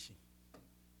almost finishing.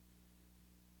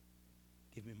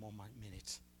 Give me more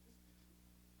minutes.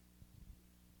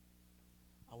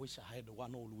 I wish I had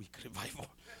one whole week revival.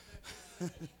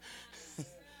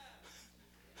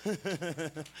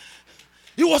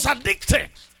 He was addicted.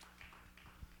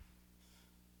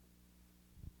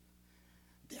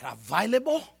 They are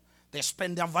available. They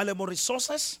spend their valuable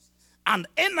resources and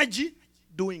energy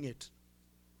doing it.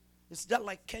 It's just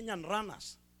like Kenyan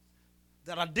runners.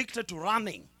 They're addicted to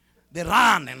running. They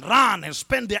run and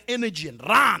spend their energy and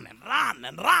run and run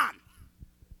and run.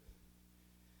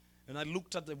 And I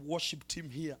looked at the worship team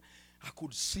here. I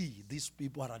could see these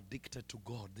people are addicted to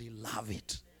God. They love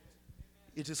it.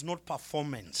 It is not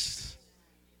performance.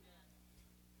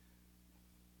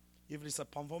 If it's a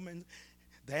performance,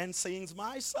 then sings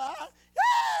my son.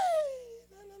 Yay!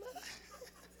 La, la, la.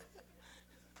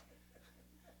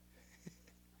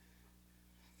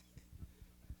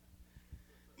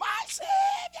 My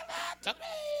Savior, not to me.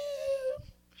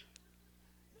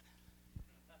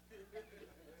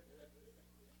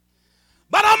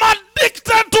 But I'm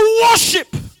addicted to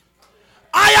worship.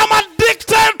 I am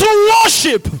addicted to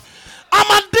worship.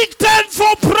 I'm addicted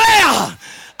for prayer.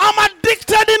 I'm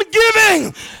addicted in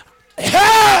giving.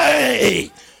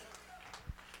 Hey!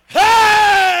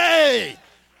 Hey!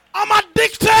 I'm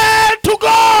addicted to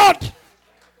God.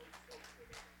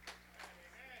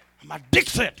 I'm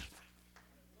addicted.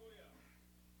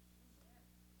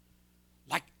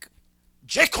 Like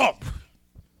Jacob.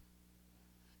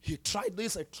 He tried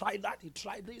this, he tried that, he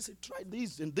tried this, he tried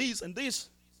this, and this, and this.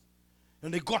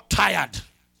 And he got tired.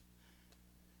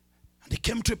 And he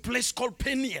came to a place called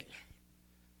Peniel.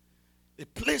 A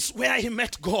place where he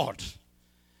met God. He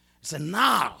said,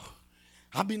 now,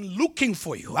 I've been looking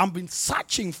for you. I've been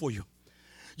searching for you.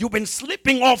 You've been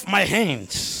slipping off my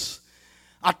hands.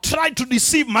 I tried to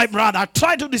deceive my brother. I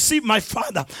tried to deceive my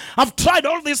father. I've tried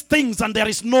all these things and there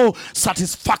is no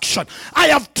satisfaction. I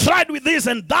have tried with this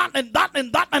and that and that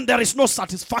and that and there is no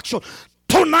satisfaction.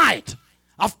 Tonight,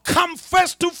 I've come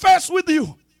face to face with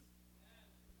you.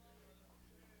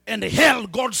 And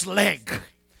held God's leg.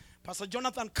 Pastor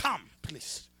Jonathan, come,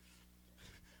 please.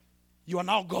 You are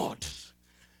now God.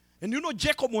 And you know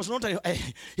Jacob was not a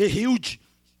huge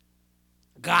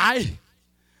guy.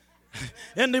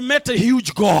 And he met a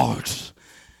huge God.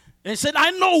 And he said,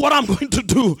 I know what I'm going to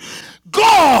do.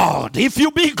 God, if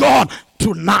you be God,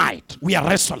 tonight we are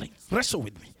wrestling. Wrestle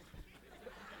with me.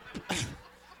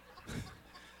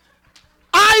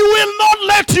 I will not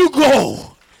let you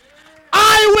go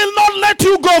I will not let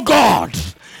you go, God.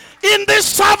 In this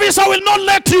service, I will not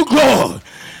let you go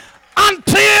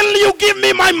until you give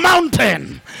me my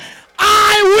mountain.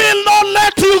 I will not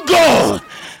let you go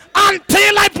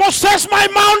until I possess my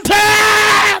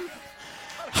mountain.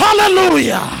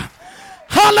 Hallelujah.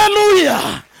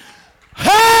 Hallelujah.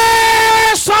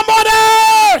 Hey,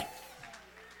 somebody.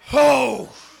 Oh.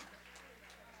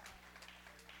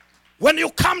 When you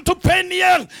come to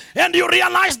Peniel and you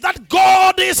realize that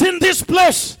God is in this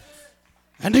place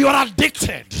and you are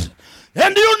addicted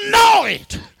and you know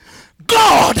it,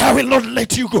 God, I will not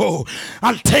let you go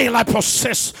until I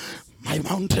possess my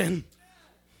mountain.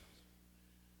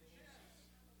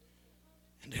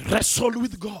 And he wrestled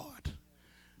with God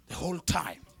the whole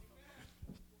time.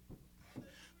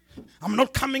 I'm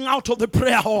not coming out of the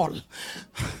prayer hall.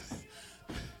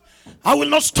 I will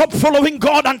not stop following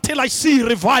God until I see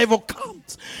revival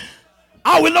comes.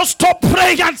 I will not stop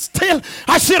praying until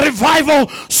I see revival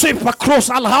sweep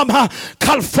across Alabama,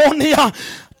 California.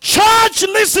 Church,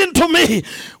 listen to me.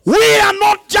 We are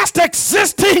not just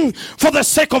existing for the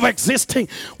sake of existing.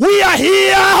 We are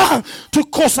here to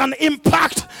cause an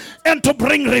impact and to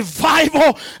bring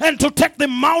revival and to take the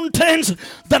mountains,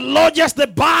 the lodges, the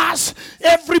bars,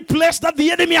 every place that the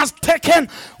enemy has taken.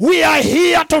 We are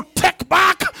here to take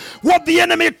back what the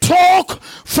enemy took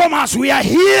from us. We are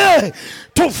here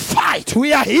to fight.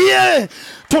 We are here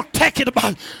to take it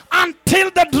back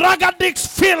until the drug addicts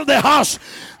fill the house,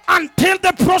 until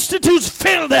the prostitutes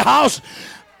fill the house,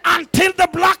 until the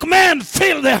black men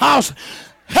fill the house.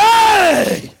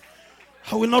 Hey,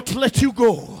 I will not let you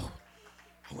go.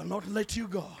 I will not let you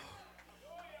go.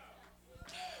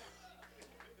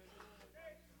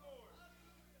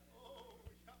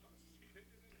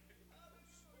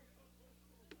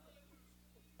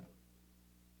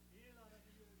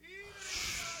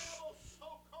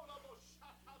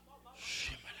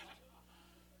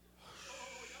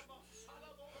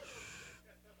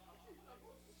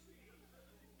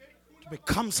 It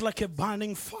becomes like a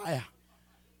burning fire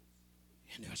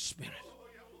in your spirit.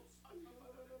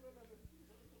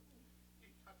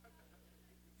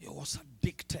 He was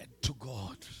addicted to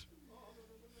God.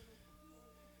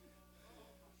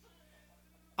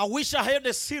 I wish I had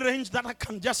a syringe that I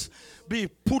can just be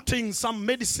putting some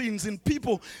medicines in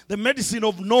people. The medicine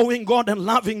of knowing God and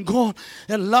loving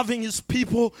his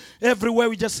people. Everywhere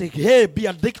we just say, hey, be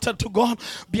addicted to God.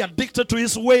 Be addicted to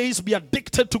his ways. Be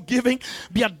addicted to giving.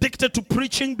 Be addicted to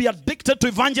preaching. Be addicted to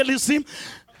evangelism.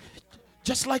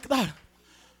 Just like that.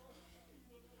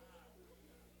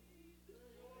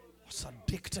 Was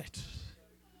addicted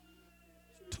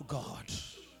to God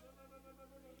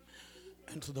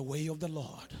and to the way of the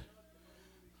Lord.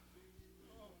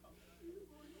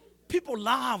 People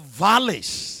love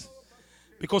valleys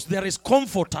because there is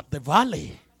comfort at the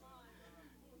valley.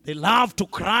 They love to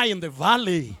cry in the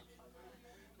valley.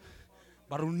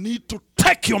 But you need to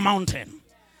take your mountain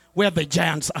where the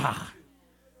giants are.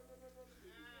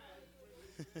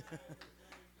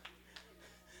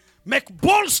 Make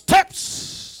bold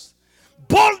steps,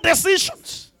 bold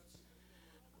decisions.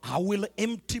 I will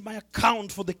empty my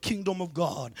account for the kingdom of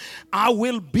God. I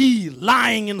will be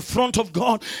lying in front of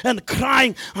God and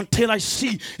crying until I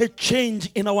see a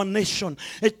change in our nation,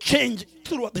 a change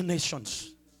throughout the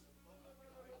nations.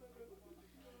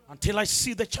 Until I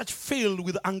see the church filled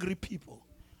with angry people.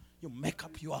 You make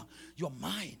up your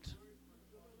mind.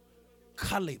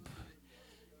 Caleb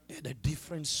had a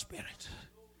different spirit.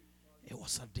 He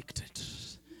was addicted.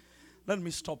 Let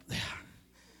me stop there.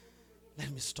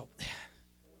 Let me stop there.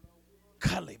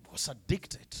 Caleb was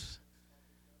addicted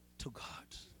to God.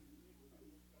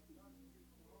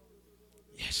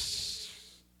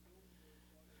 Yes.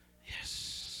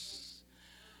 Yes.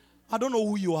 I don't know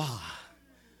who you are.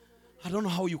 I don't know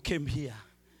how you came here.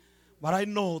 But I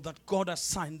know that God has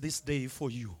signed this day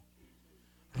for you.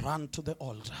 Run to the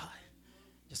altar.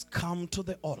 Just come to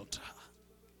the altar.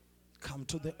 Come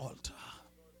to the altar.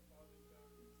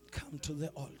 Come to the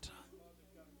altar.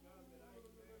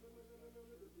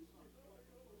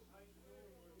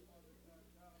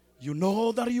 You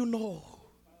know that you know.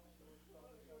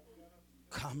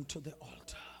 Come to the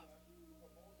altar.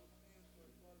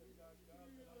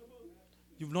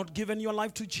 You've not given your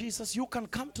life to Jesus, you can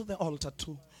come to the altar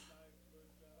too.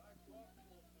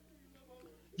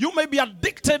 You may be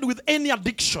addicted with any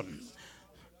addiction.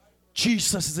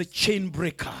 Jesus is a chain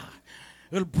breaker.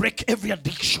 He will break every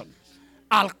addiction.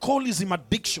 Alcoholism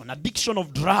addiction, addiction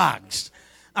of drugs,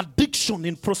 addiction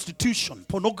in prostitution,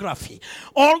 pornography.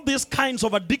 All these kinds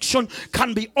of addiction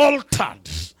can be altered.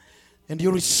 And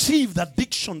you receive the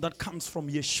addiction that comes from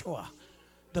Yeshua,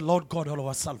 the Lord God of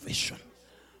our salvation.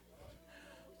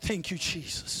 Thank you,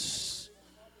 Jesus.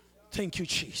 Thank you,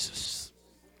 Jesus.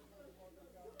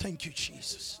 Thank you,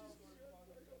 Jesus.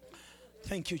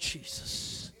 Thank you,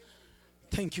 Jesus.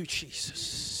 Thank you,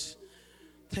 Jesus.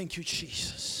 Thank you,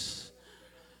 Jesus.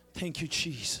 Thank you,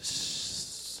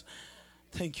 Jesus.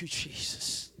 Thank you,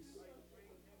 Jesus.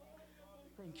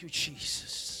 Thank you,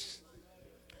 Jesus.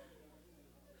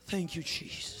 Thank you,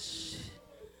 Jesus.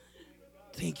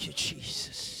 Thank you,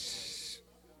 Jesus.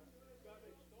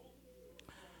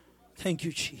 Thank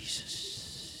you,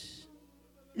 Jesus.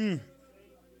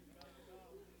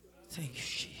 Thank you,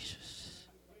 Jesus.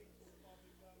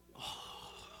 Oh.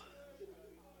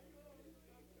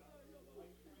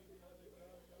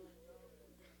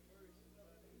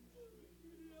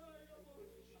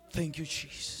 Thank you,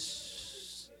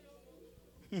 Jesus.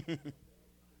 Thank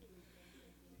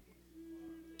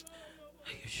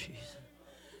you, Jesus.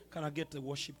 Can I get the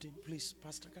worship team, please?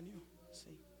 Pastor, can you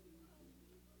sing?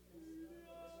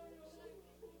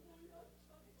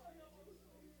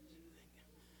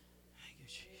 Thank you,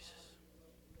 Jesus.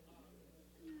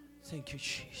 Thank you,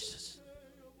 Jesus.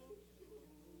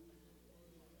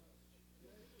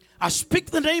 I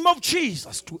speak the name of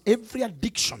Jesus to every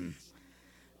addiction.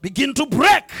 Begin to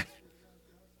break.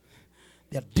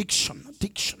 The addiction.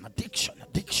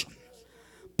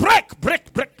 Break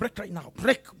right now.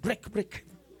 Break. Break.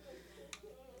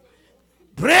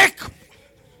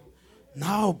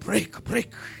 Now break.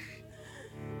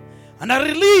 And I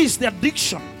release the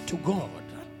addiction to God.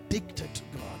 Addicted to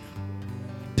God.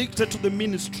 Addicted to the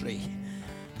ministry.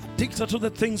 Addicted to the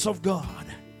things of God.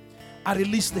 I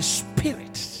release the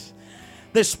Spirit.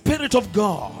 The Spirit of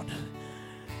God.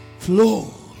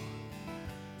 Flow.